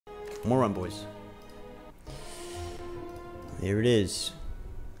More run, boys. There it is.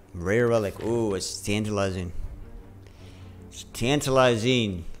 Rare relic. Ooh, it's tantalizing. It's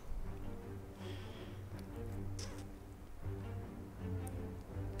tantalizing.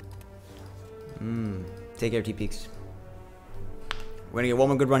 Take care, T-Peaks. We're gonna get one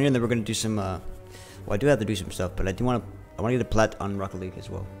more good run here, and then we're gonna do some. Well, I do have to do some stuff, but I do want to. I want to get a plat on Rocket League as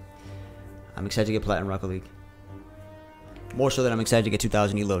well. I'm excited to get plat on Rocket League. More so than I'm excited to get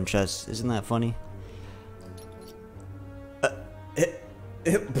 2,000 elo in chess. Isn't that funny?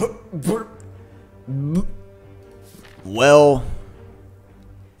 Well,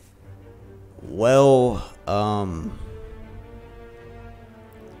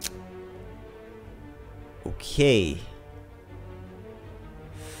 okay.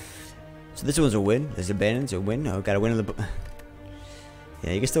 So this one's a win. This abandon's a win. Oh, got a win in the.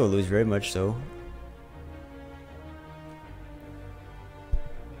 Yeah, you can still lose very much so.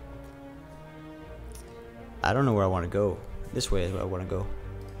 I don't know where I want to go. This way is where I want to go.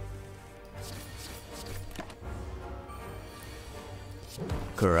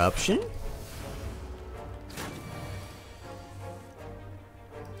 Corruption?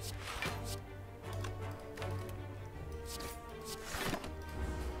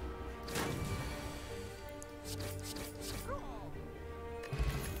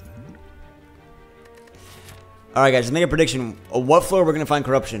 Alright guys, let's make a prediction. What floor we're going to find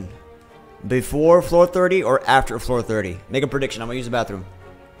corruption? Before floor 30 or after floor 30? Make a prediction. I'm going to use the bathroom.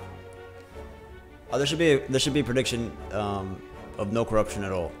 Oh, there should be a prediction of no corruption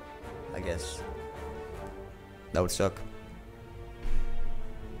at all, I guess. That would suck.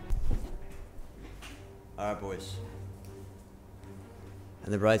 Alright, boys.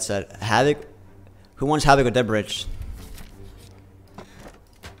 And the bright side. Havoc. Who wants Havoc with Debrich?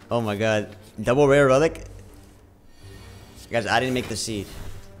 Oh my god. Double rare relic? Guys, I didn't make the seed.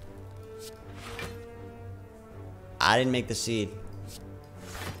 I didn't make the seed.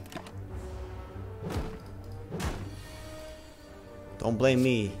 Don't blame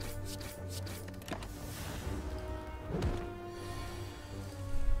me.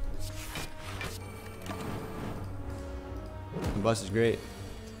 The bus is great.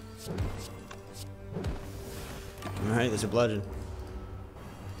 Alright, there's a bludgeon.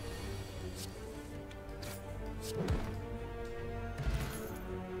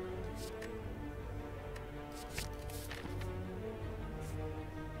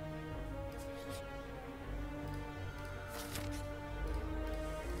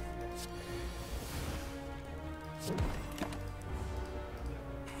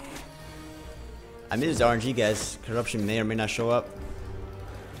 I mean, it's RNG, guys. Corruption may or may not show up.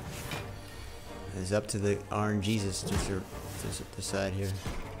 It's up to the RNGs to decide here.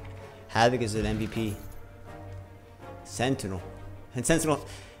 Havoc is an MVP. Sentinel. And Sentinel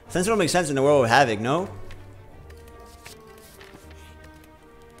makes sense in the world of Havoc, no?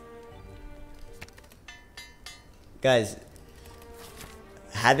 Guys,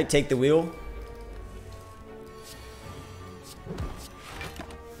 Havoc take the wheel.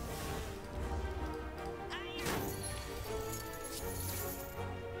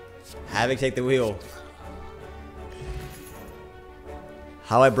 Havoc take the wheel.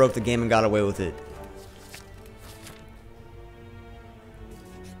 How I broke the game and got away with it.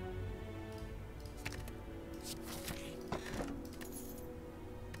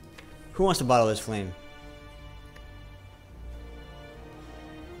 Who wants to bottle this flame?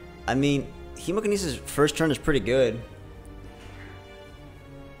 I mean, Hemokinesis' first turn is pretty good.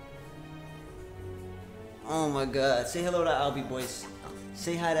 Oh my god. Say hello to Albie, boys.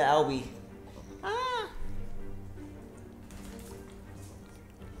 Say hi to Albie. Ah.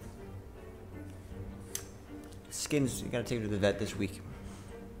 Skins, you gotta take her to the vet this week.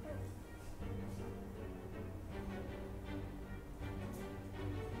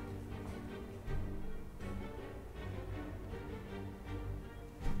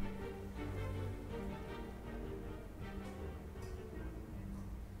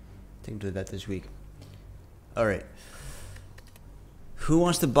 Take him to the vet this week. Alright. Who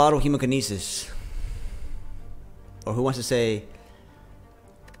wants to bottle Hemokinesis? Or who wants to say...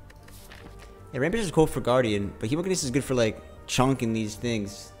 Yeah, Rampage is cool for Guardian, but Hemokinesis is good for, like, chunking these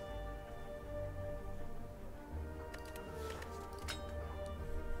things.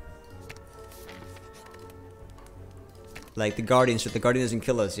 Like the Guardian, so the Guardian doesn't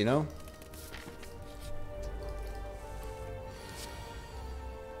kill us, you know?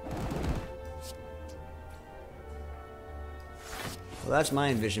 Well, that's my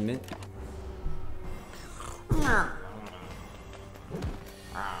envisionment.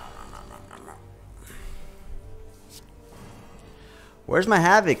 Where's my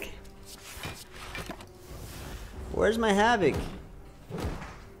Havoc? Where's my Havoc?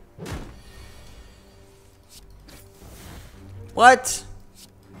 What?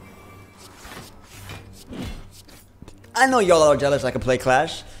 I know y'all are jealous I can play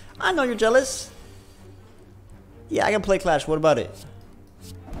Clash. I know you're jealous. Yeah, I can play Clash. What about it?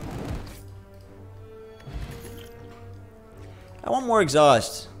 I want more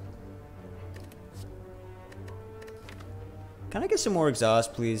exhaust. Can I get some more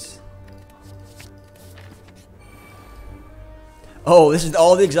exhaust, please? Oh, this is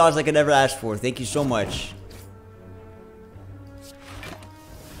all the exhaust I could ever ask for. Thank you so much.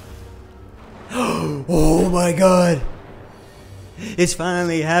 Oh my god. It's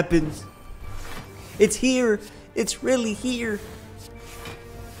finally happened. It's here. It's really here.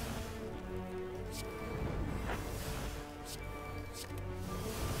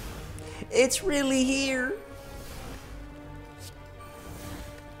 It's really here.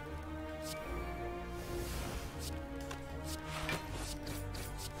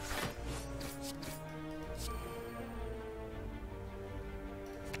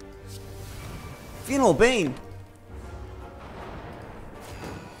 Funeral Bane.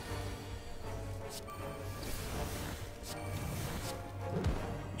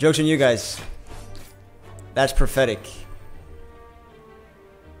 Joke's on you guys. That's prophetic.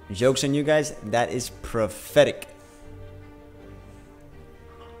 Joke's on you guys. That is prophetic.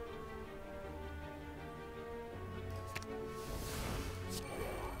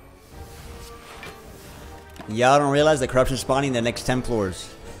 Y'all don't realize the corruption spawning the next 10 floors.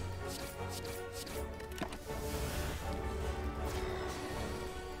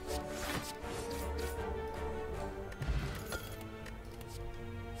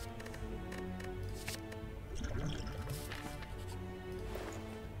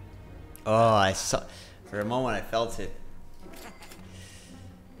 Oh, I saw. For a moment, I felt it.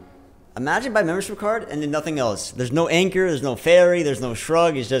 Imagine buy membership card and then nothing else. There's no anchor, there's no fairy, there's no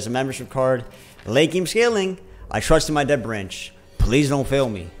shrug. It's just a membership card. Late game scaling. I trust in my dead branch. Please don't fail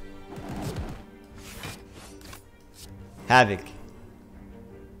me. Havoc.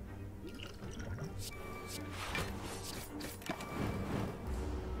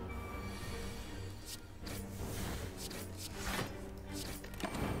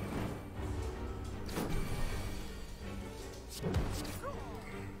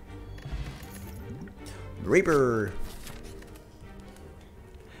 Reaper.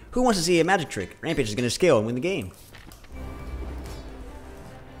 Who wants to see a magic trick? Rampage is going to scale and win the game.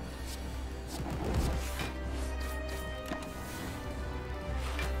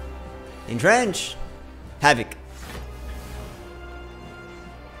 Entrench. Havoc.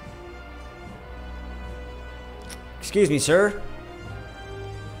 Excuse me, sir.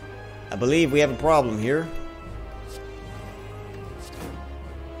 I believe we have a problem here.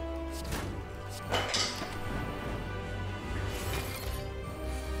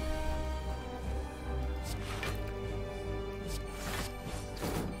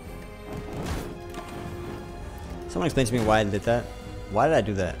 Someone explain to me why I did that. Why did I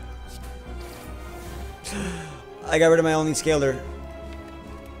do that? I got rid of my only scaler.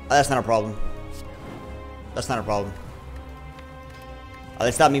 That's not a problem. That's not a problem.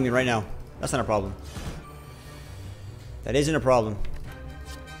 They stop me right now. That's not a problem. That isn't a problem.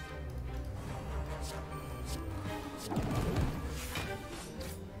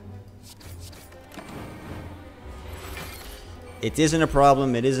 It isn't a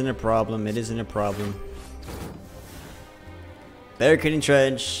problem. It isn't a problem. It isn't a problem. Barricading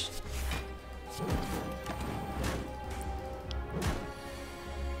trench.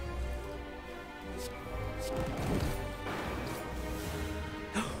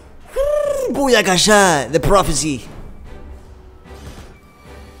 Booyakasha! The prophecy.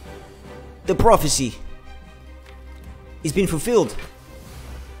 The prophecy is being fulfilled.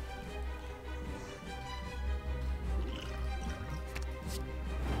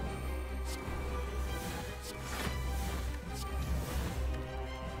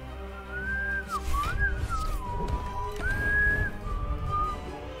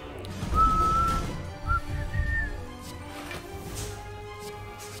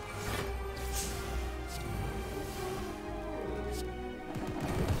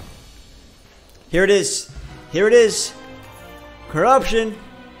 Here it is. Here it is. Corruption.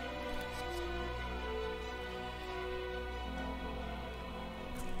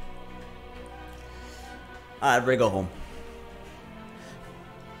 Alright, everybody go home.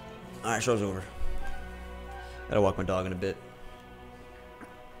 Alright, show's over. Gotta walk my dog in a bit.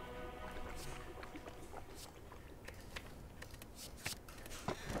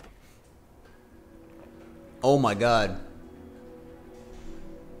 Oh my god.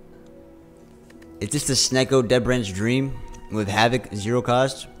 Is this the Snecko Dead Branch dream with Havoc 0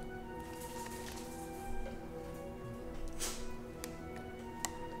 cost?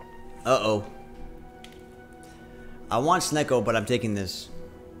 Uh-oh. I want Snecko, but I'm taking this.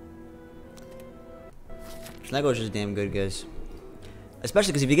 Snecko is just damn good, guys.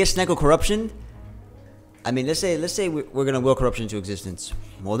 Especially because if you get Snecko Corruption, I mean, let's say we're gonna will Corruption into existence.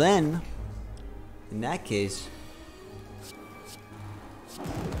 Well then, in that case,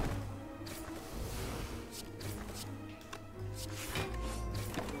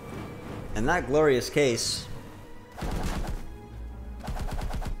 in that glorious case,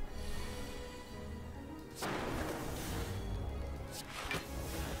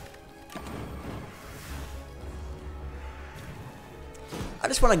 I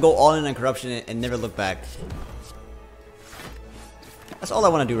just want to go all in on Corruption and never look back. That's all I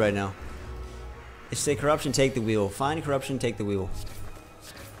want to do right now. Is say Corruption, take the wheel. Find Corruption, take the wheel.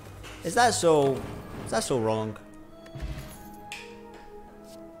 Is that so wrong?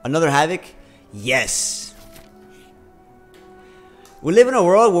 Another Havoc? Yes. We live in a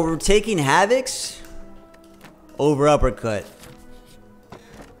world where we're taking Havocs over Uppercut.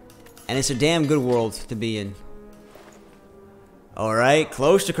 And it's a damn good world to be in. Alright,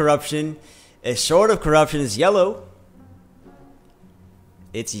 close to Corruption. It's sort of Corruption. It's yellow.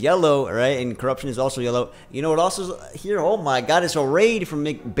 It's yellow, alright? And Corruption is also yellow. You know what also is here? Oh my god, it's a raid from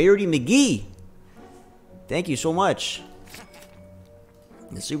Beardy McGee. Thank you so much.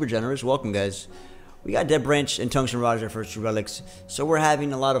 It's super generous. Welcome, guys. We got Dead Branch and Tungsten Roger for two relics. So we're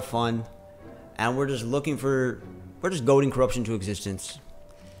having a lot of fun. And we're just looking for... We're just goading Corruption to existence.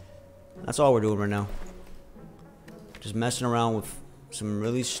 That's all we're doing right now. Just messing around with some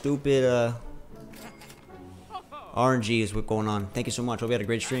really stupid RNG is what's going on. Thank you so much. Hope you had a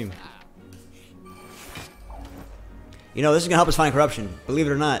great stream. You know, this is going to help us find Corruption. Believe it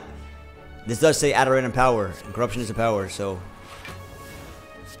or not. This does say add a random power. And Corruption is a power, so...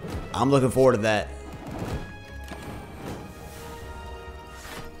 I'm looking forward to that.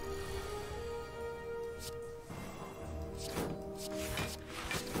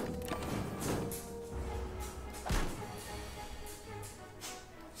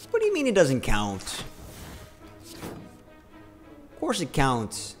 What do you mean it doesn't count? Of course it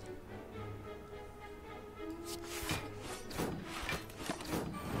counts.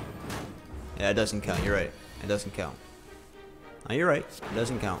 Yeah, it doesn't count. You're right. It doesn't count. Oh, you're right. It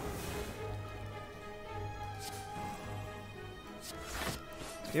doesn't count.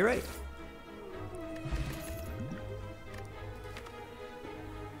 You're right.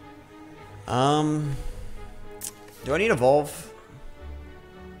 Do I need Evolve?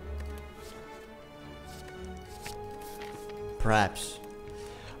 Perhaps.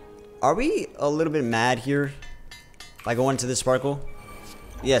 Are we a little bit mad here? By going to this Sparkle?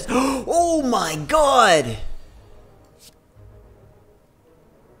 Yes. Oh my god!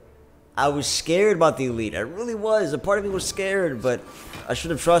 I was scared about the Elite. I really was. A part of me was scared, but I should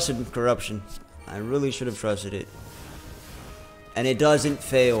have trusted Corruption. I really should have trusted it. And it doesn't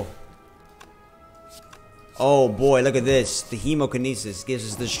fail. Oh boy, look at this. The Hemokinesis gives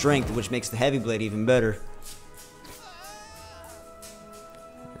us the strength, which makes the Heavy Blade even better.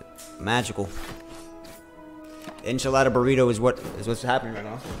 Magical. Enchilada burrito is what's happening right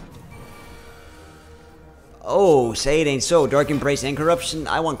now. Oh, say it ain't so. Dark Embrace and Corruption.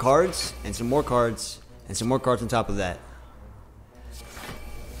 I want cards and some more cards and some more cards on top of that.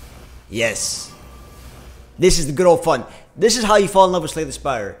 Yes. This is the good old fun. This is how you fall in love with Slay the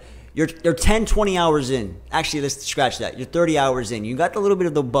Spire. You're 10, 20 hours in. Actually, let's scratch that. You're 30 hours in. You got a little bit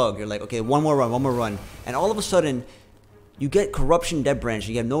of the bug. You're like, okay, one more run. And all of a sudden, you get Corruption Dead Branch.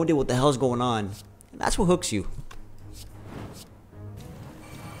 You have no idea what the hell's going on. And that's what hooks you.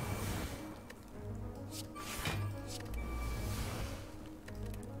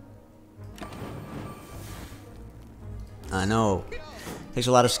 I know. Takes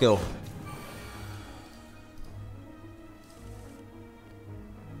a lot of skill.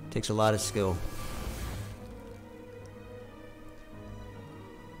 Takes a lot of skill.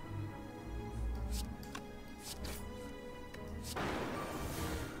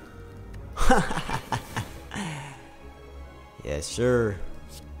 Yes, sir.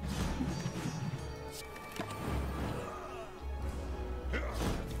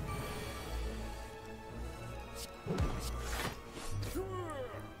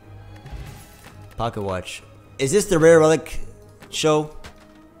 Pocket Watch. Is this the Rare Relic show?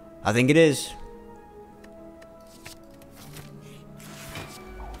 I think it is.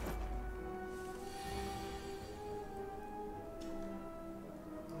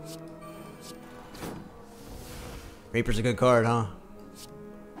 Reaper's a good card, huh?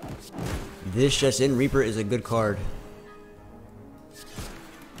 This just in, Reaper is a good card.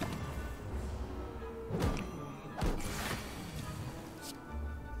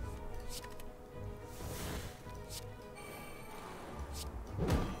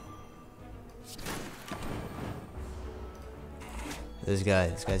 This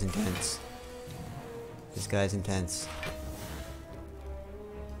guy's intense. This guy's intense.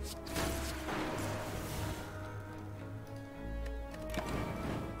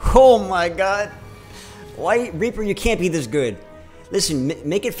 Oh my god. Why, Reaper, you can't be this good. Listen,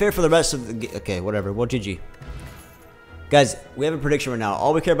 make it fair for the rest of the... Okay, whatever. Well, GG. Guys, we have a prediction right now.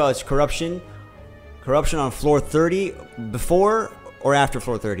 All we care about is corruption. Corruption on floor 30 before or after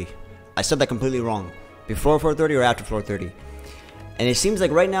floor 30. I said that completely wrong. Before floor 30 or after floor 30. And it seems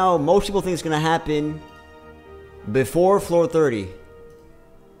like right now, most people think it's going to happen before floor 30.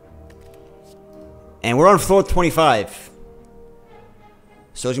 And we're on floor 25.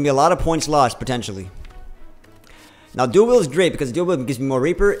 So there's going to be a lot of points lost, potentially. Now, dual wheel is great because dual wheel gives me more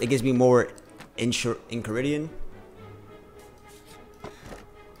Reaper. It gives me more Incaridian.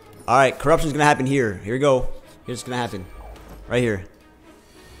 Alright, corruption's going to happen here. Here we go. Here's what's going to happen. Right here.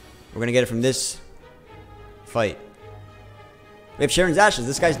 We're going to get it from this fight. We have Sharon's Ashes.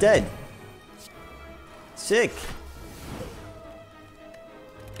 This guy's dead. Sick.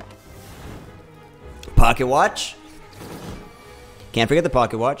 Pocket Watch. Can't forget the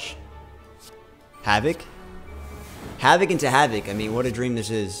Pocket Watch. Havoc. Havoc into Havoc. I mean, what a dream this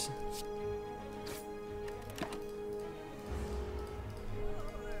is.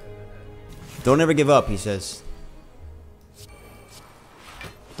 Don't ever give up, he says.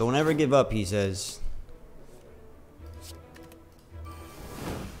 Don't ever give up, he says.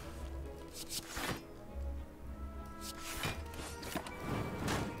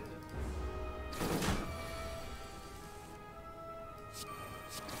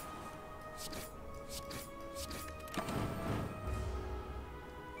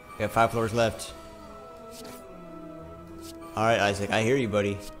 We got 5 floors left. Alright, Isaac, I hear you,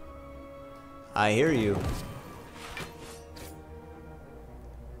 buddy. I hear you.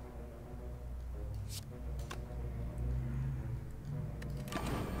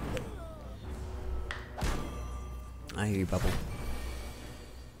 I hear you, Bubble.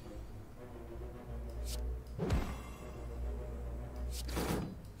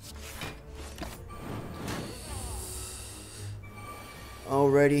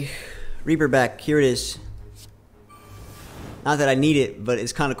 Alrighty. Reaper back. Here it is. Not that I need it, but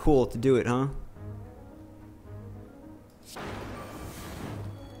it's kind of cool to do it, huh?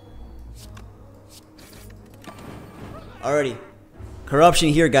 Alrighty. Corruption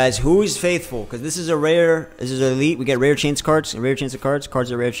here, guys. Who is faithful? Because this is a rare... This is an elite. We get rare chance cards. A rare chance of cards.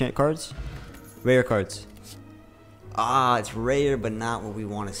 Cards are rare chance cards. Rare cards. Ah, it's rare, but not what we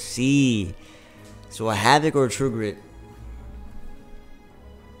want to see. So a Havoc or a True Grit.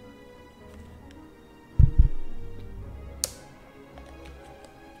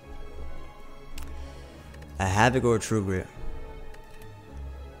 A Havoc or a True Grit.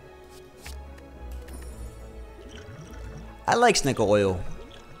 I like Snickle Oil.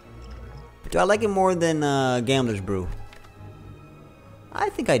 But do I like it more than Gambler's Brew? I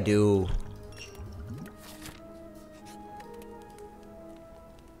think I do.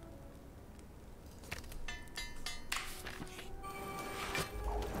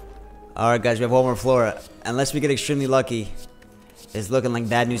 Alright guys, we have one more floor. Unless we get extremely lucky, it's looking like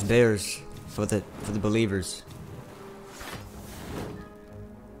Bad News Bears for the believers.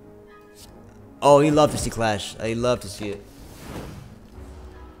 Oh, he loved to see Clash. He loved to see it.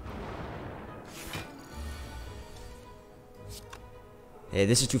 Hey,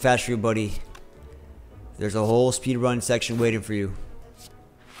 this is too fast for you, buddy. There's a whole speedrun section waiting for you.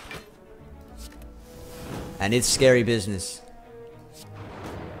 And it's scary business.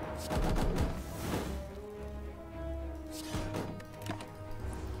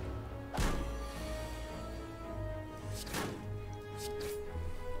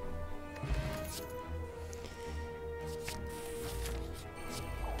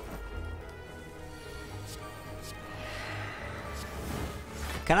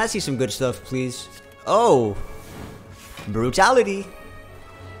 Can I see some good stuff, please? Oh! Brutality!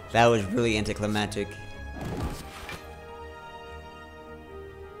 That was really anticlimactic.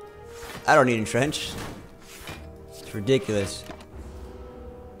 I don't need Entrench. It's ridiculous.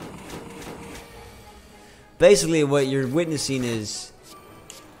 Basically, what you're witnessing is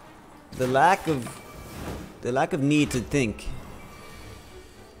the lack of need to think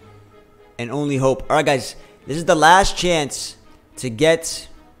and only hope. Alright guys, this is the last chance to get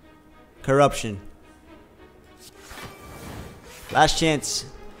corruption. Last chance.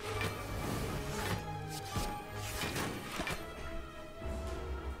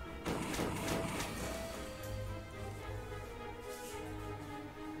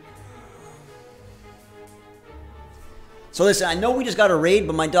 So listen, I know we just got a raid,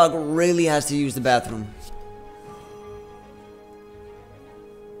 but my dog really has to use the bathroom.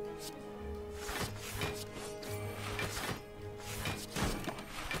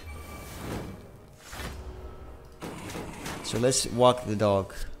 So let's walk the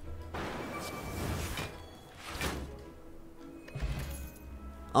dog.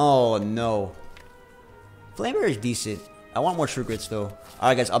 Oh no. Flamer is decent. I want more true grits though.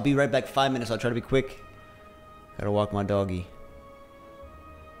 Alright guys, I'll be right back. 5 minutes. I'll try to be quick. Gotta walk my doggy.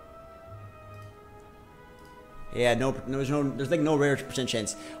 Yeah, there's like no rare percent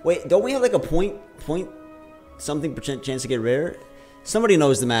chance. Wait, don't we have like a point something percent chance to get rare? Somebody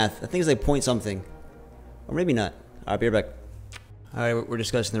knows the math. I think it's like point something. Or maybe not. I'll be right back. Alright, we're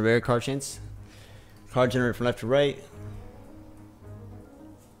discussing the rare card chance. Card generated from left to right.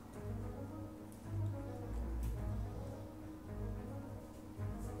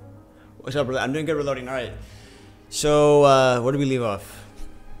 What's up, brother? I'm doing good reloading. Alright. So, where do we leave off?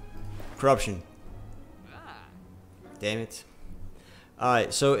 Corruption. Damn it.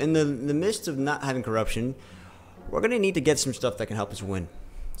 Alright, so in the midst of not having corruption, we're going to need to get some stuff that can help us win.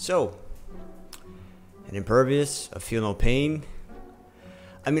 So, an impervious, a feel no pain.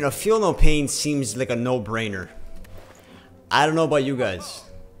 I mean, a feel no pain seems like a no-brainer. I don't know about you guys.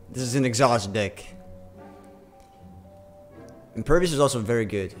 This is an exhaust deck. Impervious is also very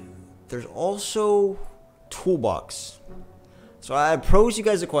good. There's also Toolbox. So I pose you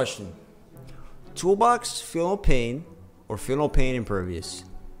guys a question. Toolbox, feel no pain, or feel no pain impervious?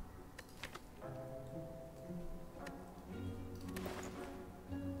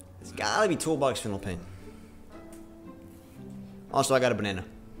 It's gotta be Toolbox, feel no pain. Also, I got a banana.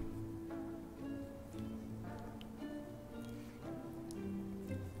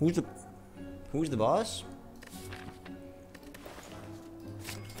 Who's the boss?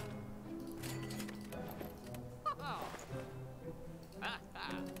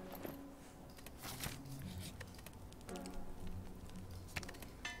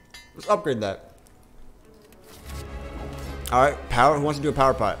 Let's upgrade that. Alright, power. Who wants to do a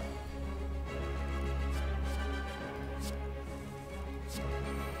power pot?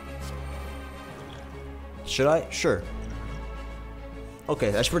 Should I? Sure.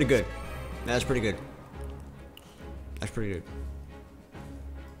 Okay, that's pretty good. That's pretty good. That's pretty good.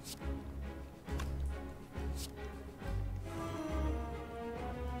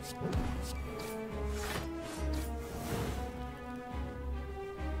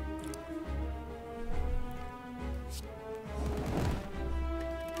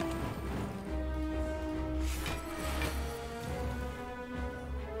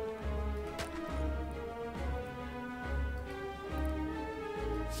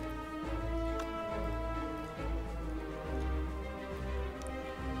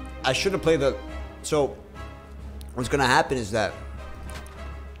 I should have played the... So, what's going to happen is that...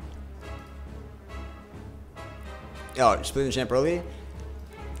 Oh, just played the champ early?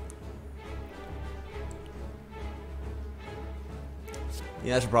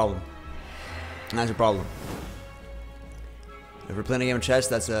 Yeah, that's a problem. That's a problem. If we're playing a game of chess,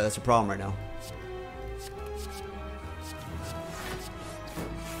 that's a problem right now.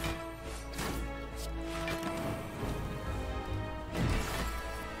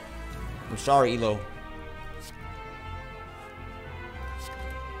 I'm sorry, Elo.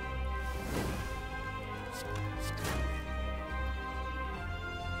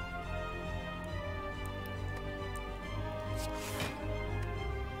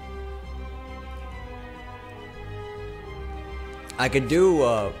 I could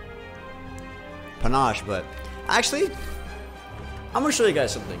do panache, but actually, I'm gonna show you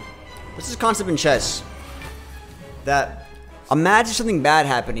guys something. This is a concept in chess that imagine something bad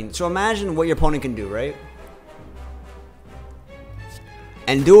happening. So imagine what your opponent can do, right?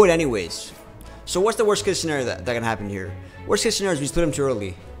 And do it anyways. So what's the worst case scenario that can happen here? Worst case scenario is we split him too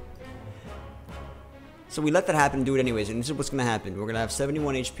early. So we let that happen and do it anyways. And this is what's gonna happen. We're gonna have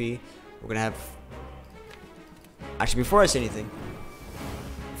 71 HP. We're gonna have... Actually, before I say anything,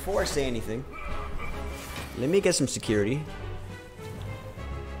 let me get some security.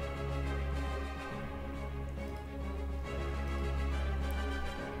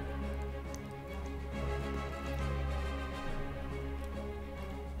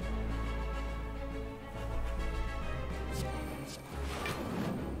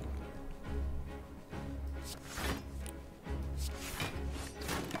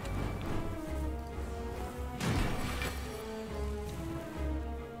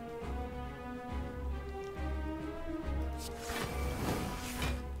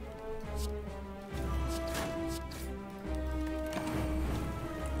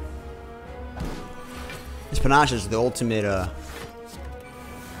 panache is the ultimate,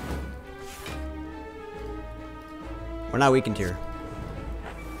 we're not weakened here.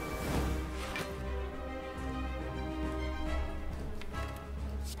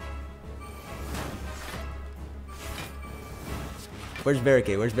 Where's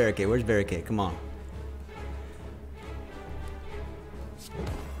barricade? Where's barricade? Where's barricade? Come on.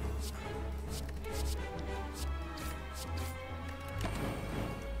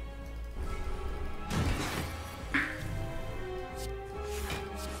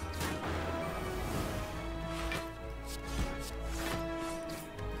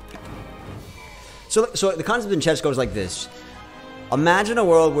 So the concept in chess goes like this. Imagine a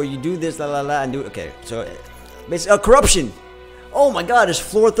world where you do this, la la la, and do, okay. So, basically, corruption. Oh my God, it's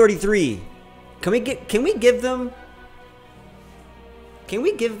floor 33. Can we give them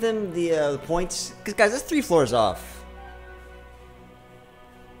the points? Because guys, that's 3 floors off.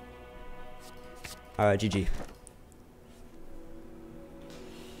 All right, GG.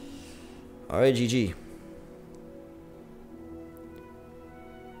 All right, GG.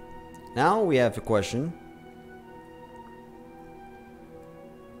 Now we have a question.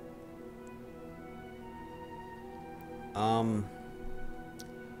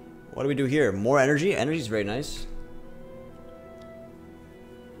 What do we do here? More energy? Energy is very nice.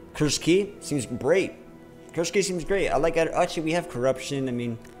 Curse key seems great. Curse key seems great. I like it. Actually, we have corruption. I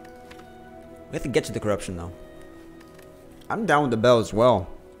mean, we have to get to the corruption though. I'm down with the bell as well.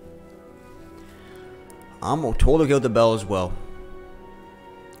 I'm totally okay with the bell as well.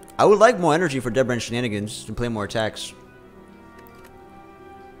 I would like more energy for Dead Brand Shenanigans to play more attacks.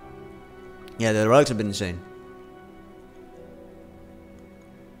 Yeah, the relics have been insane.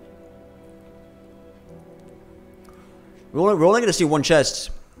 We're only going to see one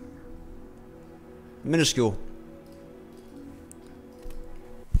chest. Minuscule.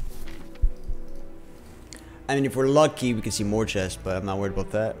 I mean, if we're lucky, we can see more chests, but I'm not worried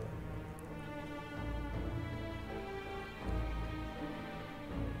about that.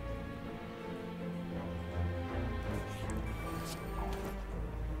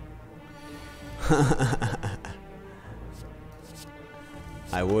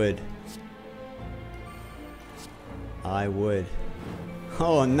 I would. I would.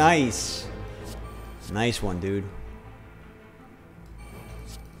 Oh, nice. Nice one, dude.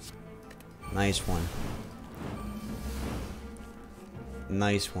 Nice one.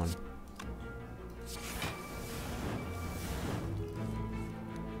 Nice one.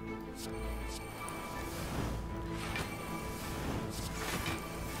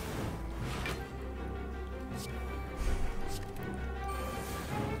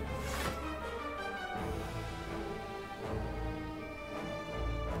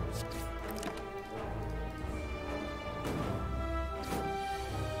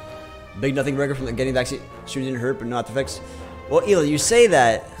 Big nothing record from the getting back shooting didn't hurt, but no after effects. Well, Ela, you say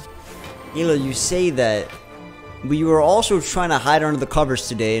that. Ela, you say that. But you were also trying to hide under the covers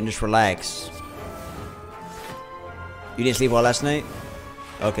today and just relax. You didn't sleep well last night?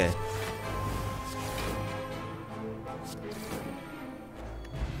 Okay.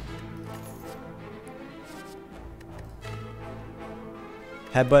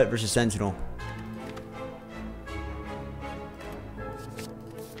 Headbutt versus Sentinel.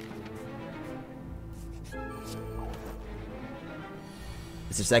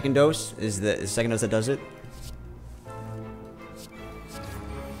 It's the second dose? Is the second dose that does it?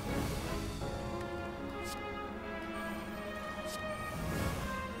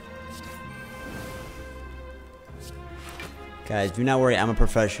 Guys, do not worry, I'm a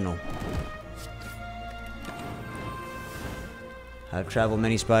professional. I've traveled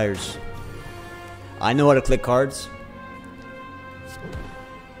many spires. I know how to click cards.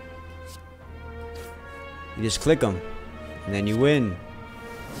 You just click them, and then you win.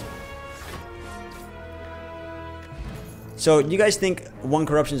 So, do you guys think one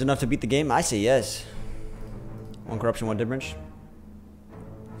corruption is enough to beat the game? I say yes. One corruption, one difference.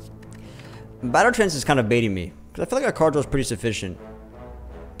 Battle Trance is kind of baiting me, because I feel like our card draw is pretty sufficient.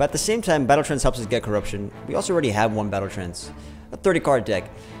 But at the same time, Battle Trance helps us get corruption. We also already have one Battle Trance. A 30 card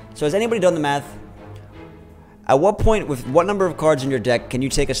deck. So has anybody done the math? At what point, with what number of cards in your deck, can you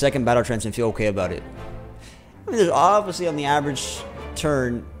take a second Battle Trance and feel okay about it? I mean, there's obviously on the average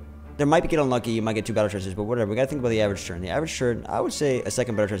turn, there might get unlucky, you might get 2 Battle Trances, but whatever. We gotta think about the average turn. The average turn, I would say a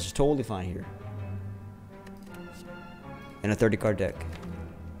second Battle Trance is totally fine here. In a 30 card deck.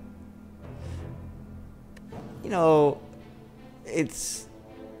 You know, it's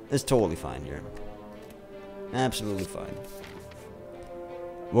totally fine here. Absolutely fine.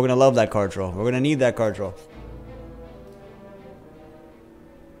 We're gonna love that card draw. We're gonna need that card draw.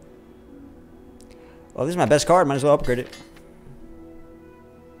 Well, this is my best card. Might as well upgrade it.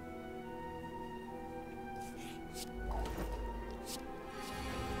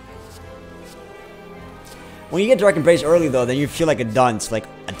 When you get Dark Embrace early, though, then you feel like a dunce. Like,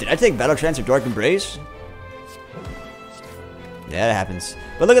 did I take Battle Trance or Dark Embrace? Yeah, that happens.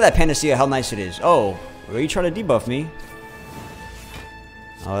 But look at that Panacea, how nice it is. Oh, were you trying to debuff me?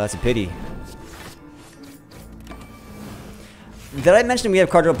 Oh, that's a pity. Did I mention we have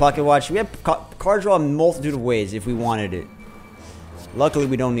card draw Pocket Watch? We have card draw a multitude of ways if we wanted it. Luckily,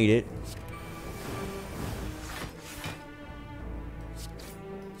 we don't need it.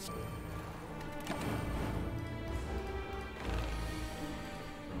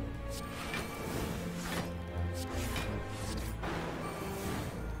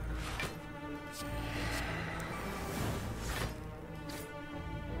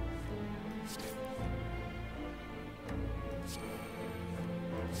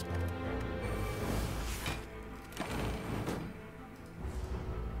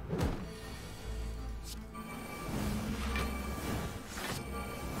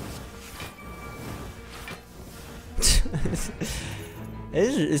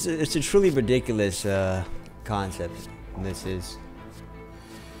 It's a truly ridiculous concept. This is.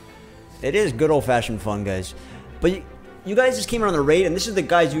 It is good old-fashioned fun, guys. But you guys just came around the raid, and this is the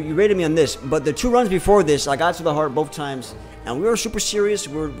guys you rated me on this. But the 2 runs before this, I got to the heart both times, and we were super serious.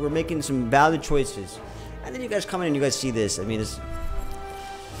 We're making some valid choices, and then you guys come in and you guys see this. I mean, it's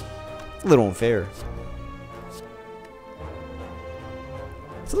a little unfair.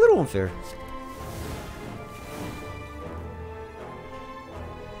 It's a little unfair.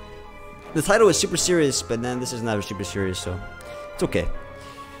 The title is super serious, but then this is not super serious, so it's okay.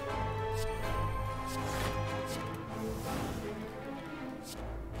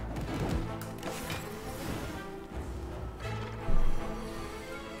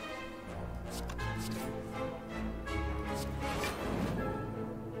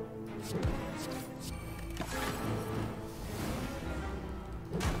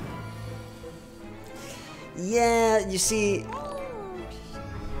 Yeah, you see,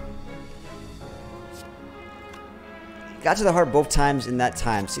 got to the heart both times in that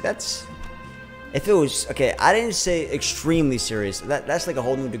time. See, that's, if it was, okay, I didn't say extremely serious. That's like a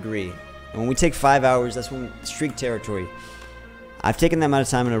whole new degree. And when we take 5 hours, that's when streak territory. I've taken that amount of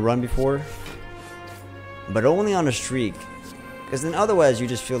time in a run before, but only on a streak. Because then otherwise you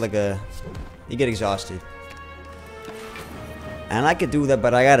just feel like you get exhausted. And I could do that,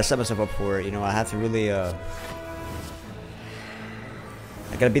 but I gotta set myself up for it. You know, I have to really, I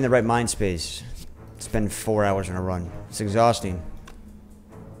gotta be in the right mind space. Spend 4 hours on a run. It's exhausting.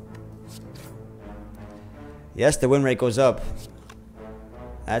 Yes, the win rate goes up.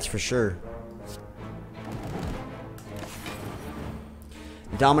 That's for sure.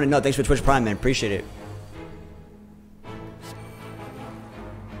 Dominant Nut, thanks for Twitch Prime, man. Appreciate it.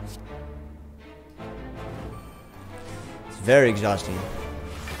 It's very exhausting.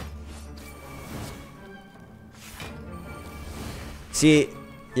 See,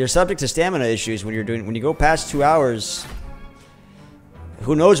 you're subject to stamina issues when you go past 2 hours.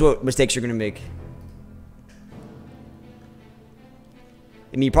 Who knows what mistakes you're gonna make?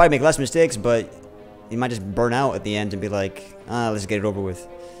 I mean, you probably make less mistakes, but you might just burn out at the end and be like, let's get it over with.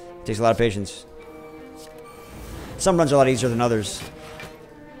 It takes a lot of patience. Some runs are a lot easier than others.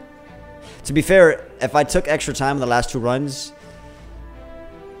 To be fair, if I took extra time in the last 2 runs,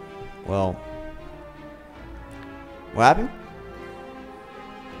 well, what happened?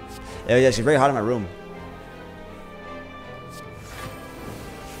 Yeah, it's very hot in my room.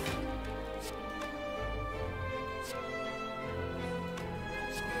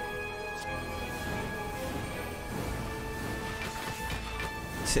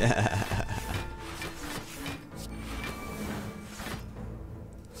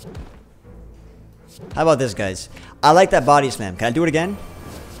 How about this, guys? I like that body slam. Can I do it again?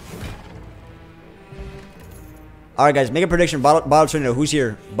 Alright, guys, make a prediction. Bottle Tornado. Who's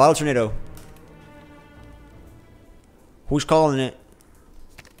here? Bottle Tornado. Who's calling it?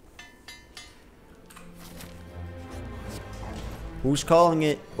 Who's calling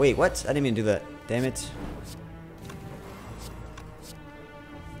it? Wait, what? I didn't mean to do that. Damn it.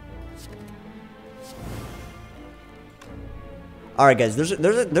 Alright, guys, there's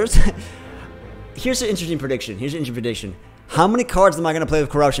here's an interesting prediction. How many cards am I going to play with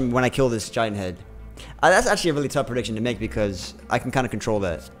Corruption when I kill this giant head? That's actually a really tough prediction to make because I can kind of control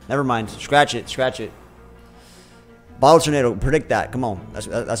that. Never mind. Scratch it. Bottle Tornado, predict that. Come on. That's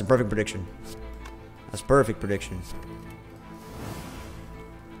a perfect prediction. That's perfect prediction.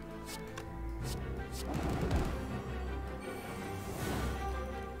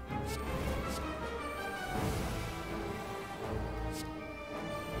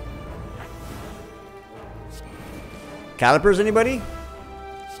 Calipers, anybody?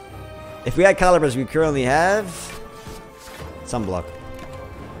 If we had calipers, we currently have sunblock.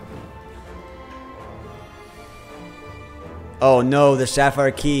 Oh no, the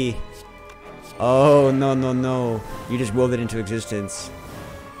sapphire key. Oh no, no, no. You just willed it into existence.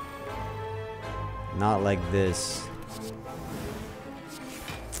 Not like this.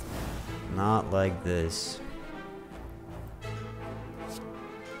 Not like this.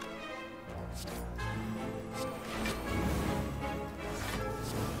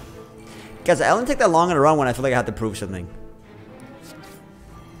 Guys, I only take that long in a run when I feel like I have to prove something.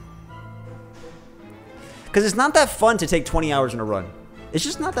 Because it's not that fun to take 20 hours in a run. It's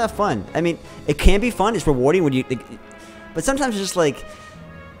just not that fun. I mean, it can be fun. It's rewarding when you... But sometimes it's just like...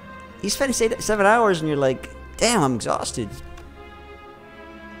 You spend 7 hours and you're like, damn, I'm exhausted.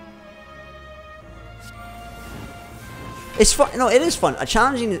 It's fun. No, it is fun.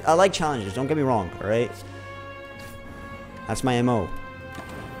 I like challenges. Don't get me wrong, alright? That's my MO.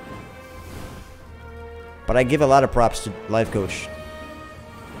 But I give a lot of props to Life Coach.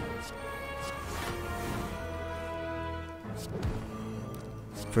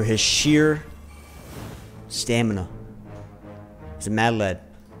 For his sheer stamina. He's a mad lad.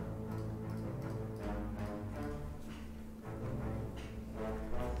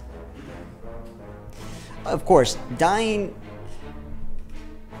 Of course, dying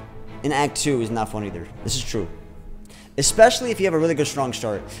in Act 2 is not fun either. This is true. Especially if you have a really good strong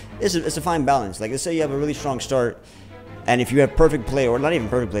start. It's a fine balance. Like, let's say you have a really strong start, and if you have perfect play, or not even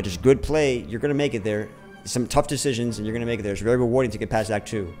perfect play, just good play, you're going to make it there. Some tough decisions, and you're going to make it there. It's very rewarding to get past Act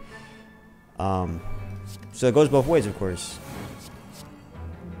 2. So it goes both ways, of course.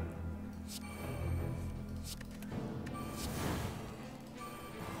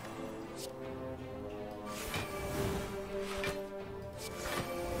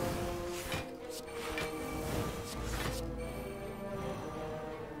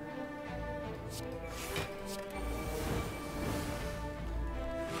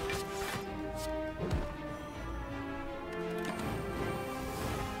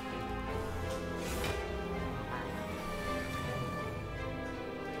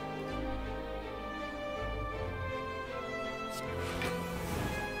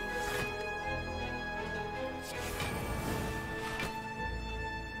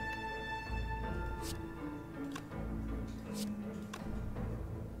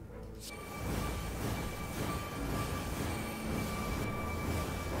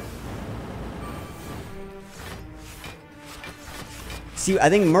 See,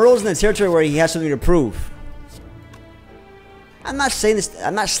 I think Merle's in the territory where he has something to prove. I'm not saying this.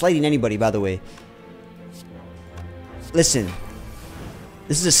 I'm not slighting anybody, by the way. Listen.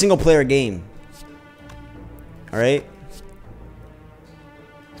 This is a single-player game. Alright?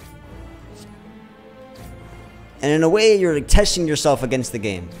 And in a way, you're like testing yourself against the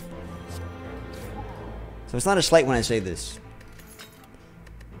game. So it's not a slight when I say this.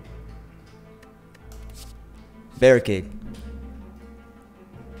 Barricade.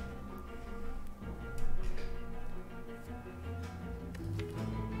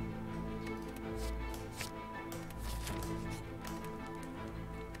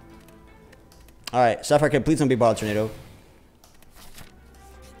 Alright, Sapphire Kid, please don't be Bottle Tornado.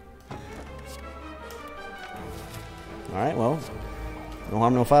 Alright, well. No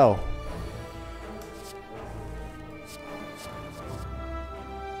harm, no foul.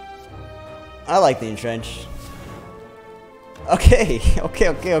 I like the Entrench. Okay,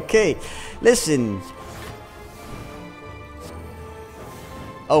 okay. Listen.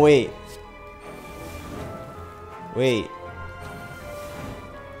 Oh, wait. Wait.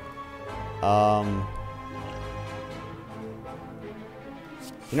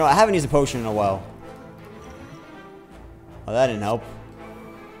 You know, I haven't used a potion in a while. Oh, that didn't help.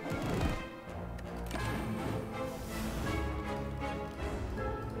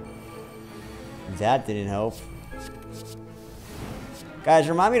 That didn't help. Guys,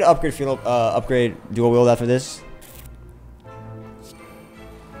 remind me to upgrade dual wield after this.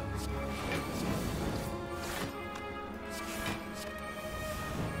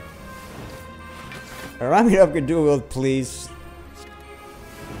 Remind me to upgrade dual wield, please.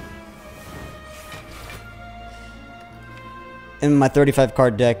 In my 35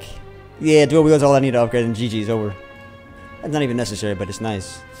 card deck. Yeah, dual wield's all I need to upgrade, and GG's over. That's not even necessary, but it's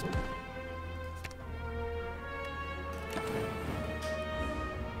nice.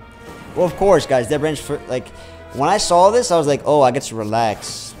 Well, of course, guys. Dead Branch, for, like, when I saw this, I was like, oh, I get to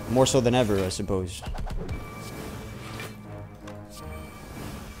relax. More so than ever, I suppose.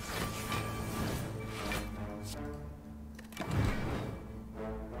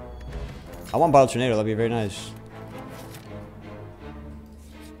 I want Bottle Tornado. That'd be very nice.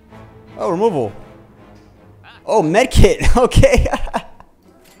 Oh, removal. Oh, medkit. Okay.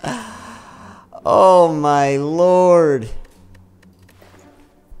 Oh my lord.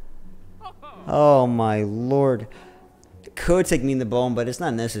 Oh my lord. Could take me in the bone, but it's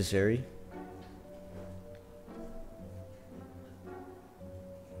not necessary.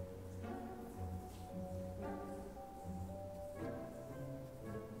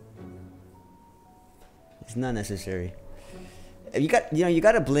 It's not necessary. You got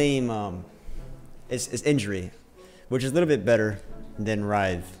to blame it's injury, which is a little bit better than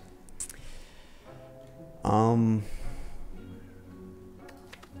Writhe. But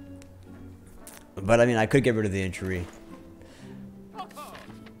I mean, I could get rid of the injury.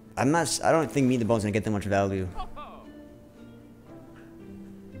 I don't think Meet the Bone's gonna get that much value.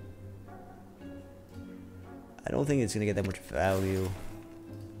 I don't think it's gonna get that much value.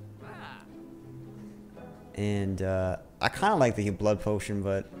 And I kind of like the blood potion,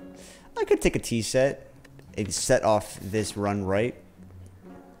 but I could take a T set and set off this run right.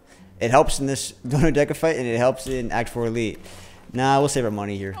 It helps in this Donor Deca fight, and it helps in Act 4 Elite. Nah, we'll save our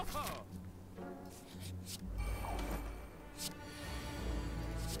money here.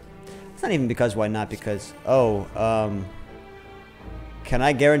 It's not even because why not, because can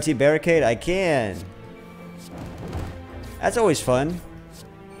I guarantee barricade? I can. That's always fun.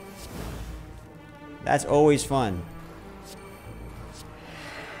 That's always fun.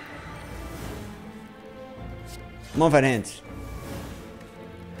 Modified hands.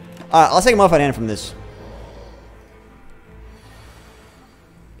 Alright, I'll take a modified hand from this.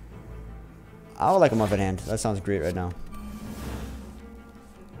 I would like a modified hand. That sounds great right now.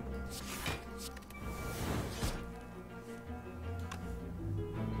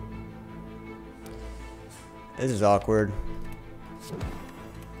 This is awkward.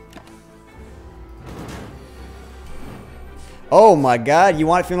 Oh my god, you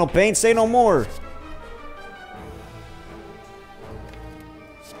want to feel no pain? Say no more.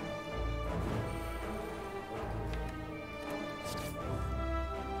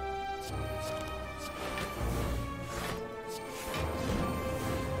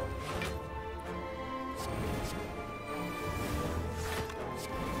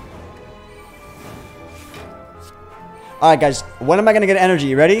 Alright guys, when am I gonna get energy?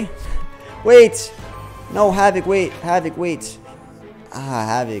 You ready? Wait! No, Havoc, wait. Havoc, wait. Ah,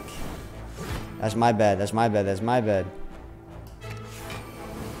 Havoc. That's my bad, that's my bad, that's my bad.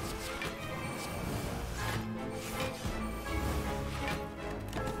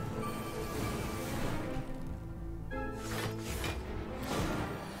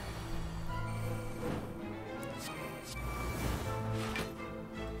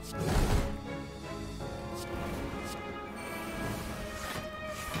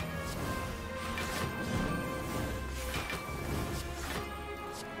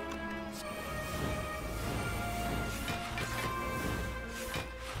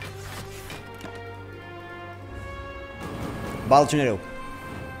 Bottle tornado.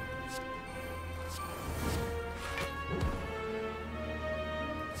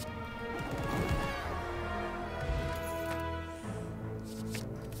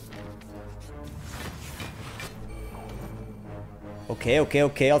 Okay,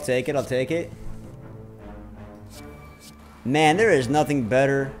 I'll take it, I'll take it. Man, there is nothing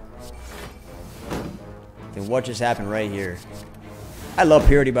better than what just happened right here. I love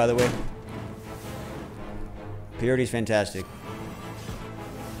Purity, by the way. Purity's fantastic.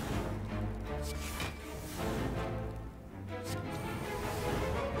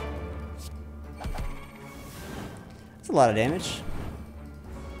 That's a lot of damage.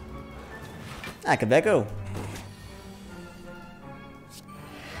 Ah, Quebeco.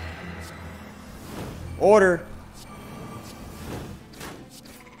 Order.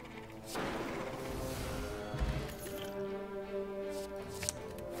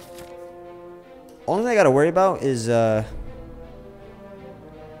 Only thing I gotta worry about is I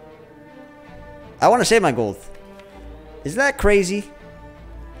want to save my gold. Is that crazy?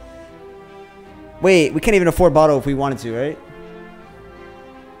 Wait, we can't even afford bottle if we wanted to, right?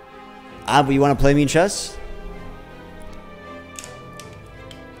 Ah, but you want to play me in chess?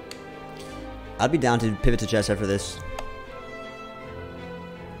 I'd be down to pivot to chess after this.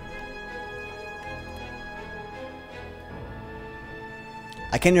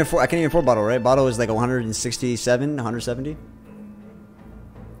 I can't even afford bottle, right? Bottle is like 167, 170.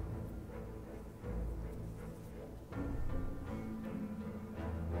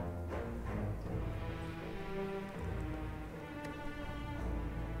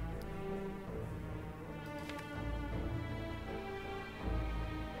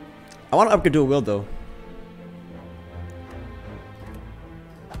 I want to upgrade to a will though.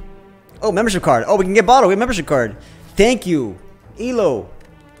 Oh, membership card. Oh, we can get bottle. We have membership card. Thank you. Elo.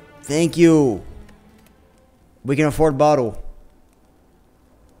 Thank you. We can afford bottle.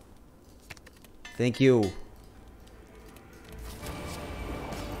 Thank you.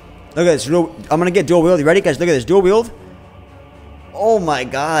 Look at this. I'm going to get dual wield. You ready, guys? Look at this. Dual wield. Oh, my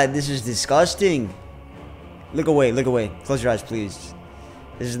God. This is disgusting. Look away. Look away. Close your eyes, please.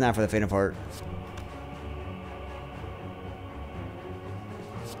 This is not for the faint of heart.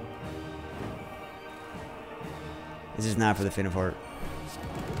 This is not for the faint of heart.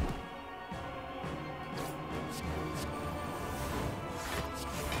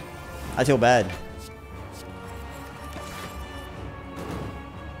 I feel bad.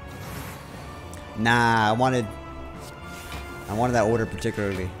 Nah, I wanted that order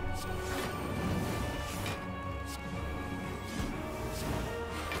particularly.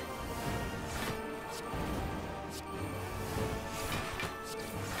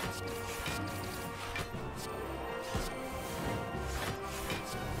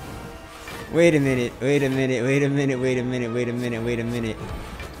 Wait a minute, wait a minute, wait a minute, wait a minute, wait a minute, wait a minute.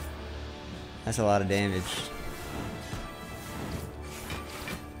 That's a lot of damage.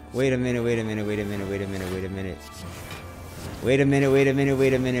 Wait a minute, wait a minute, wait a minute, wait a minute, wait a minute. Wait a minute, wait a minute,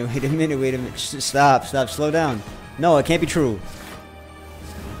 wait a minute, wait a minute, wait a minute. Stop, stop, slow down. No, it can't be true.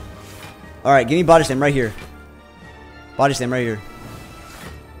 Alright, give me body slam right here. Body slam right here.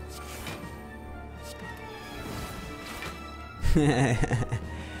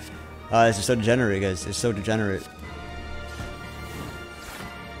 This is so degenerate, guys. It's so degenerate.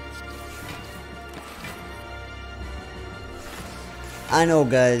 I know,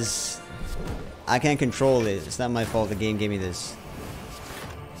 guys. I can't control it. It's not my fault the game gave me this.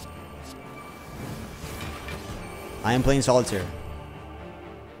 I am playing solitaire.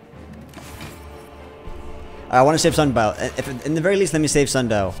 I want to save Sundial. If, in the very least, let me save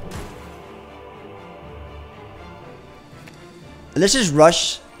Sundial. Let's just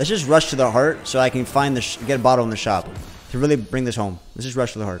rush. Let's just rush to the heart so I can find the get a bottle in the shop to really bring this home. Let's just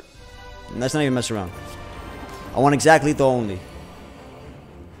rush to the heart. And let's not even mess around. I want exact lethal only.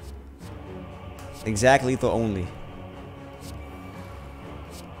 Exact lethal only.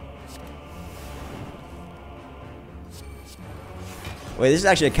 Wait, this is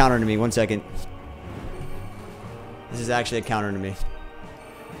actually a counter to me. 1 second. This is actually a counter to me.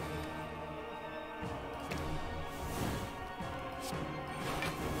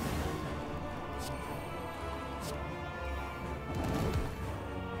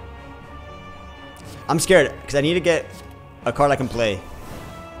 I'm scared because I need to get a card I can play.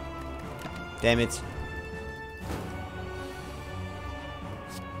 Damn it.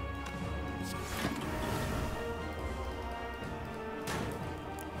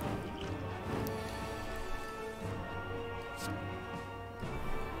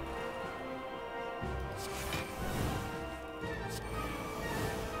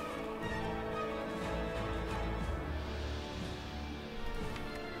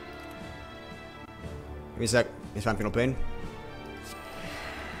 Give me a sec. If I'm feeling pain.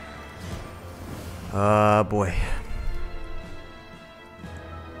 Boy.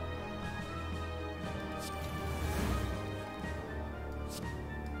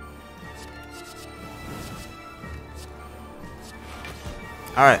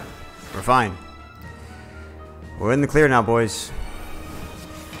 Alright. We're fine. We're in the clear now, boys.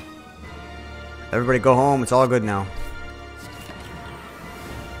 Everybody go home. It's all good now.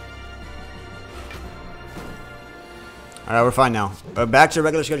 Alright, we're fine now. Back to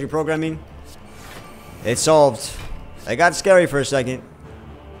regular schedule programming. It's solved. It got scary for a second.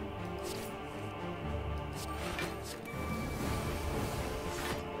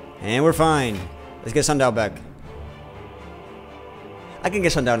 And we're fine. Let's get Sundial back. I can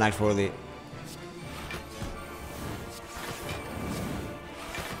get Sundial next for elite.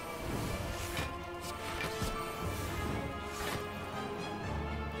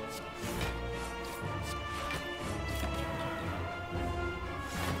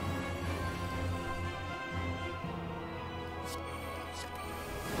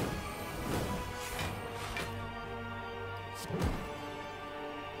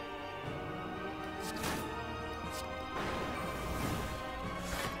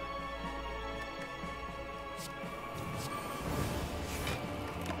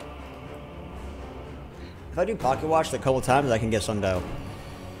 If I do pocket watch a couple times, I can get Sundial.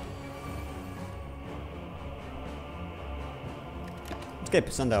 Let's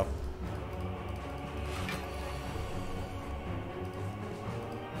get Sundial.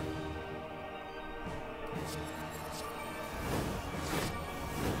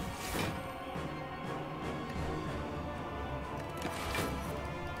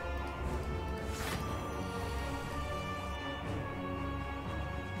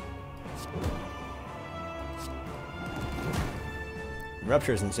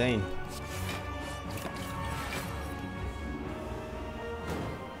 Rupture is insane.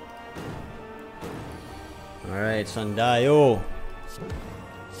 Alright, Sundayo.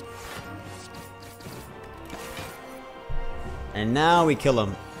 And now we kill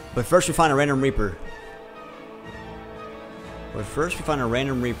him. But first we find a random Reaper.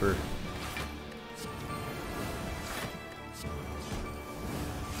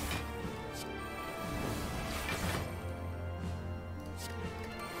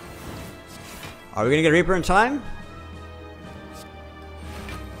 Are we gonna get a Reaper in time?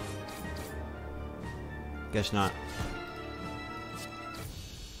 Guess not.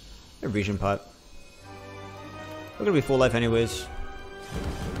 A Vision Pot. We're gonna be full life anyways.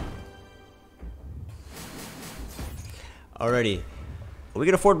 Alrighty. We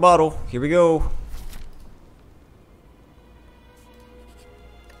get a fourth bottle. Here we go.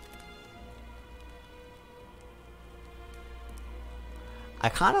 I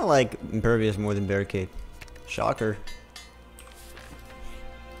kind of like Impervious more than Barricade. Shocker.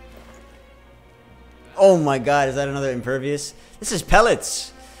 Oh my god, is that another Impervious? This is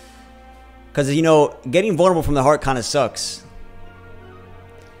pellets. Because, you know, getting vulnerable from the heart kind of sucks.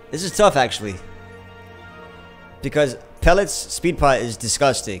 This is tough, actually. Because pellets, speed pot is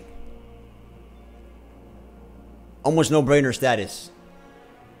disgusting. Almost no-brainer status.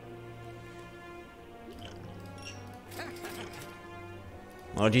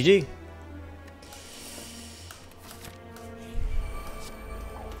 Well, GG.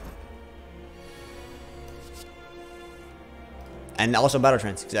 And also battle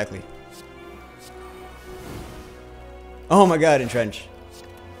trance, exactly. Oh my god, entrench.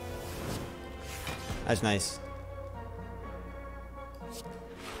 That's nice.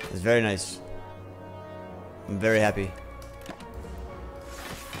 It's very nice. I'm very happy.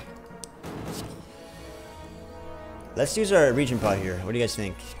 Let's use our region pot here. What do you guys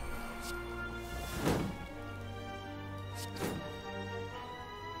think?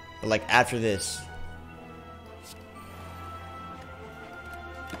 But like after this.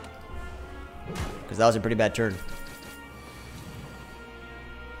 Because that was a pretty bad turn.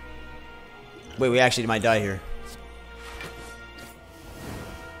 Wait, we actually might die here.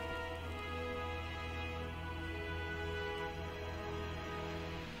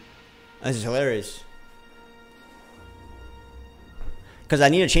 This is hilarious. Because I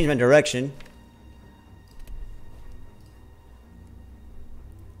need to change my direction.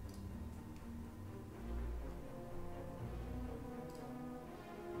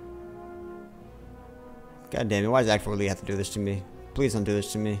 God damn it, why does Act 4 really have to do this to me? Please don't do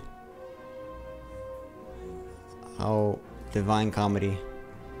this to me. Oh, divine comedy.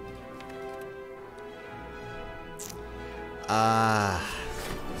 Ah.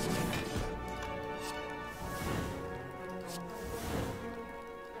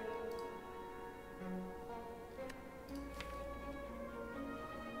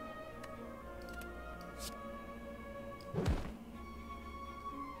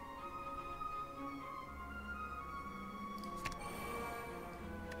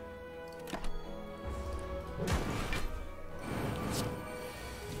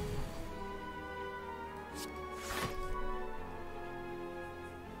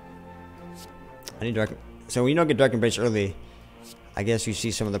 I need dark. So when you don't get Dark Embrace early, I guess you see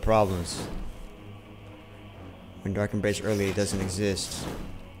some of the problems. When Dark Embrace early, it doesn't exist.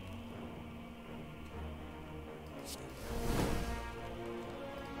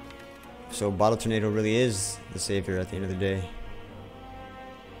 So Bottle Tornado really is the savior at the end of the day.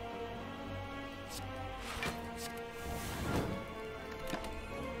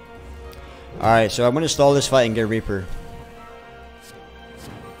 Alright, so I'm going to stall this fight and get Reaper.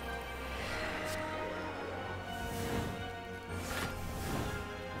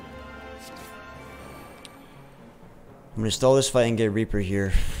 I'm gonna stall this fight and get Reaper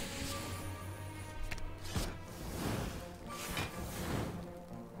here.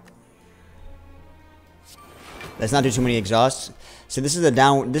 Let's not do too many exhausts. So this is a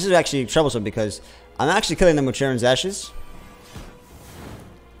down. This is actually troublesome because I'm actually killing them with Sharon's Ashes.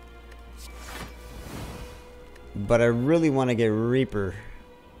 But I really want to get Reaper.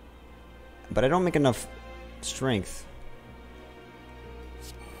 But I don't make enough strength.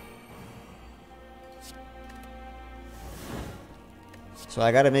 So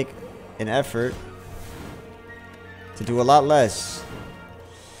I gotta make an effort to do a lot less.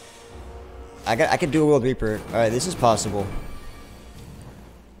 I could do a World Reaper. Alright, this is possible.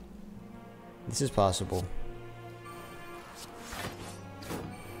 This is possible.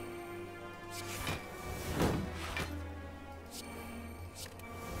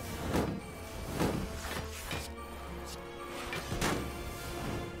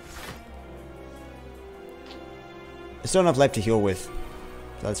 There's still enough life to heal with.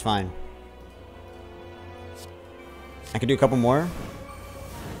 So that's fine. I can do a couple more.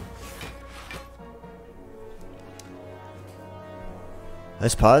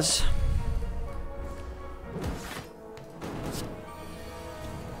 Let's pause.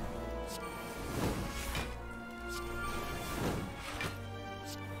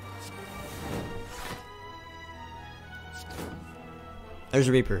 There's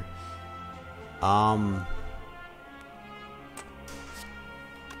a Reaper.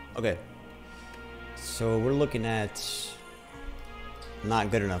 Okay. So we're looking at not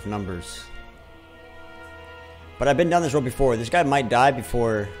good enough numbers. But I've been down this road before. This guy might die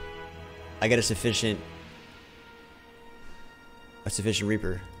before I get a sufficient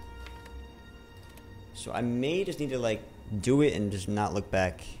Reaper. So I may just need to like do it and just not look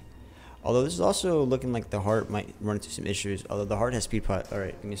back. Although this is also looking like the heart might run into some issues. Although the heart has speed pot.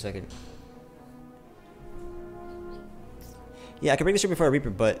 Alright, give me a second. Yeah, I can break this before a Reaper,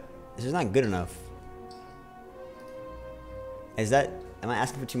 but this is not good enough. Am I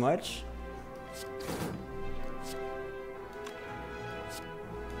asking for too much?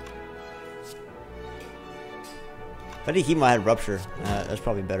 If I did keep my head rupture, that's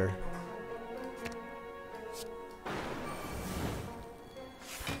probably better.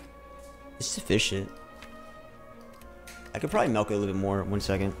 It's sufficient. I could probably milk it a little bit more. 1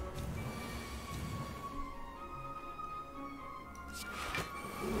 second.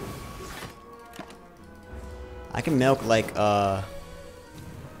 I can milk like the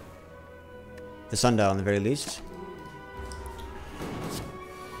sundial in the very least.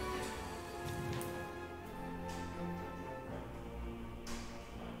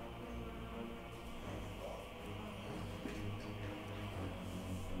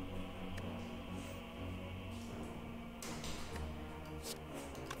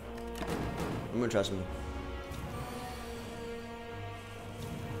 I'm gonna trust me.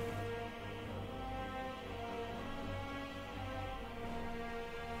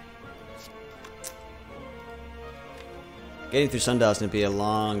 Getting through Sundial is going to be a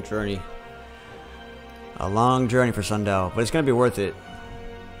long journey. A long journey for Sundial, but it's going to be worth it.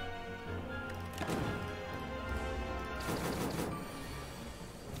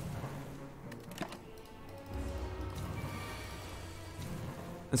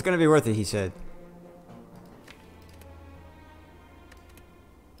 It's going to be worth it, he said.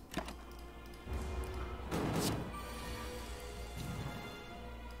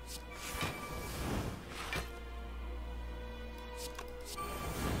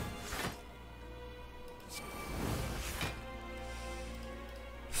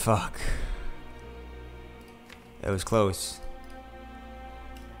 Fuck. It was close.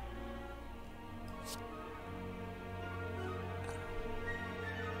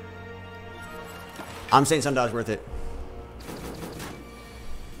 I'm saying Sundial's worth it.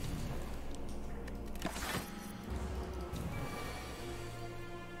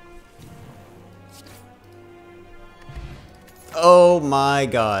 Oh my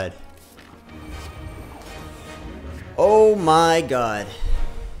god. Oh my god.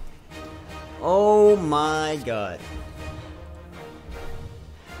 Oh my god.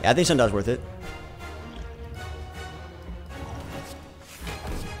 Yeah, I think Sundial's worth it.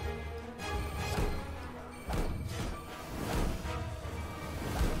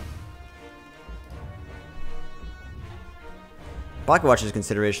 Pocket Watch is a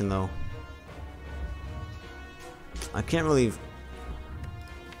consideration though. I can't really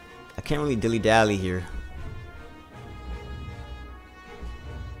dilly-dally here.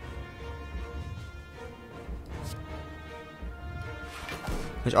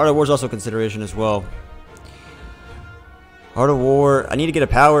 Because Art of War is also a consideration as well. Art of War, I need to get a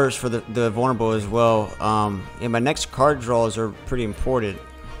powers for the vulnerable as well. And my next card draws are pretty important.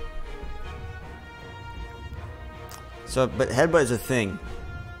 So, but Headbutt is a thing.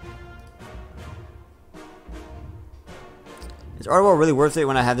 Is Art of War really worth it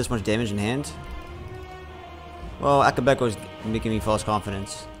when I have this much damage in hand? Well, Akabeko is making me false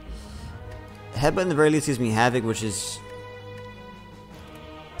confidence. Headbutt in the very least gives me Havoc, which is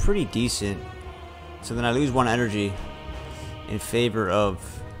pretty decent. So then I lose 1 energy in favor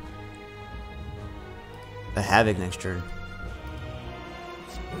of a Havoc next turn.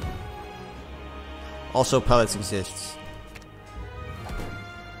 Also, Pellets exists.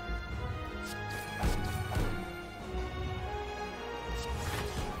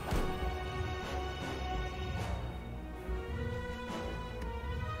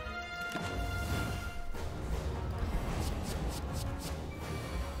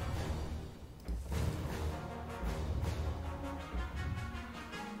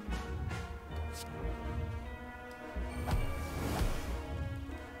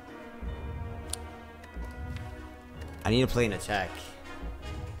 need to play an attack.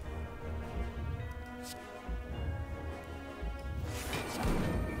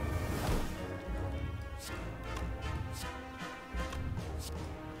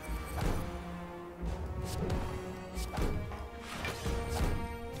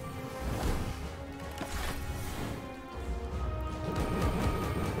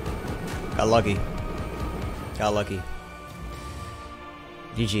 Got lucky. Got lucky.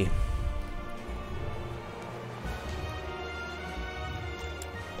 GG.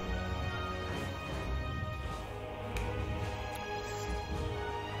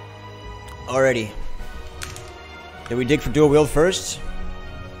 Alrighty. Did we dig for dual wield first?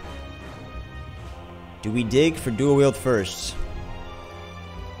 Do we dig for dual wield first?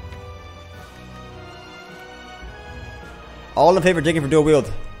 All in favor of digging for dual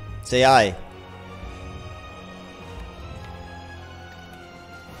wield, say aye.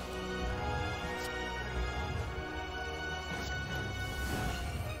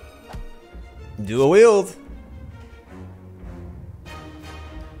 Dual wield.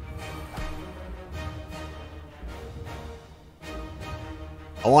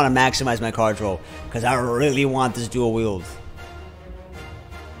 I want to maximize my card draw because I really want this dual wield.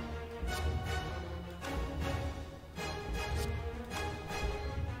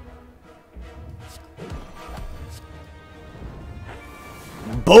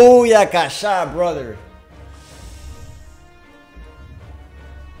 Booyakasha, brother.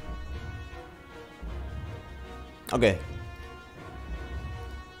 Okay.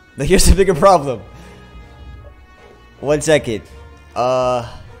 Now here's the bigger problem. 1 second.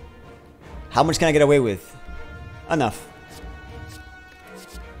 How much can I get away with? Enough.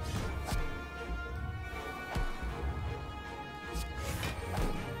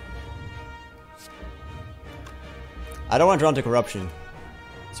 I don't want to draw into corruption,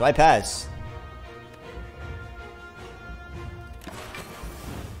 so I pass.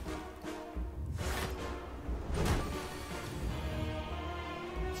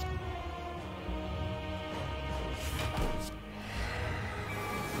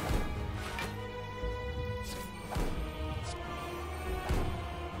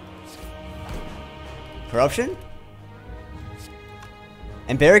 Corruption?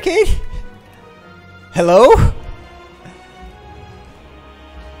 And barricade? Hello?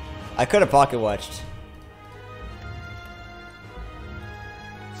 I could have pocket watched.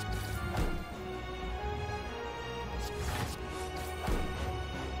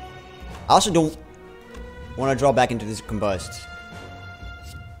 I also don't want to draw back into this combust.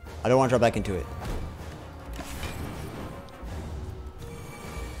 I don't want to draw back into it.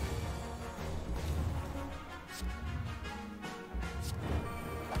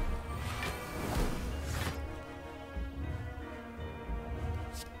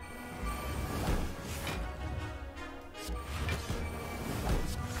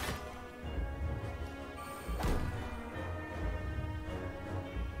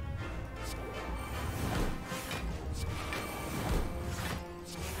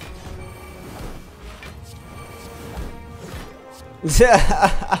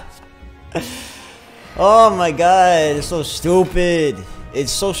 Oh my god, it's so stupid.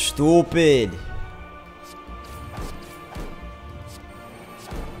 It's so stupid.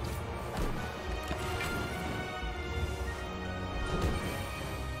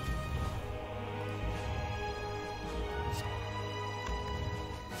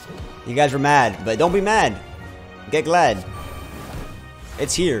 You guys were mad, but don't be mad. Get glad.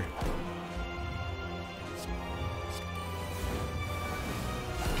 It's here.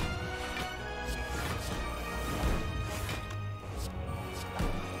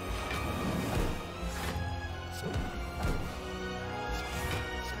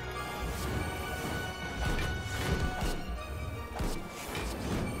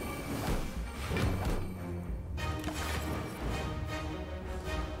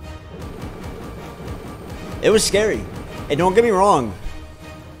 It was scary. And don't get me wrong,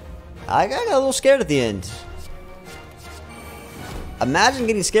 I got a little scared at the end. Imagine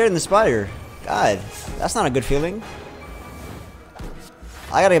getting scared in the Spire. God, that's not a good feeling.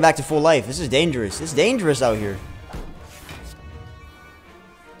 I gotta get back to full life. This is dangerous. It's dangerous out here.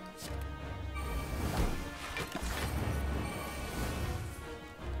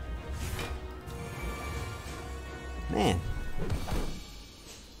 Man.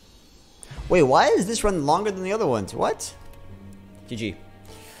 Wait, why is this run longer than the other ones? What? GG.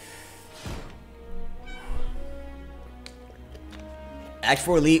 Act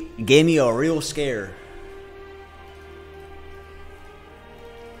 4 Elite gave me a real scare.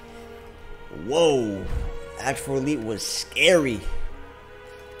 Whoa. Act 4 Elite was scary.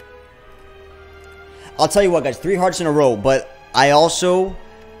 I'll tell you what, guys. 3 hearts in a row, but I also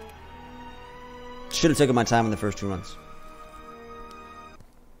should have taken my time in the first 2 runs.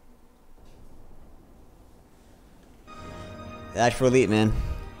 Ash for Elite, man.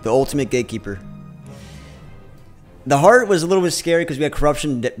 The ultimate gatekeeper. The heart was a little bit scary because we had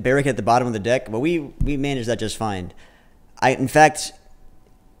Corruption Barrack at the bottom of the deck, but we managed that just fine. In fact,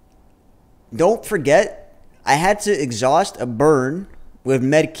 don't forget, I had to exhaust a burn with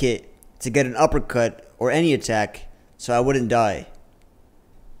Medkit to get an uppercut or any attack so I wouldn't die.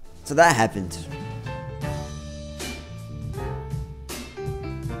 So that happened.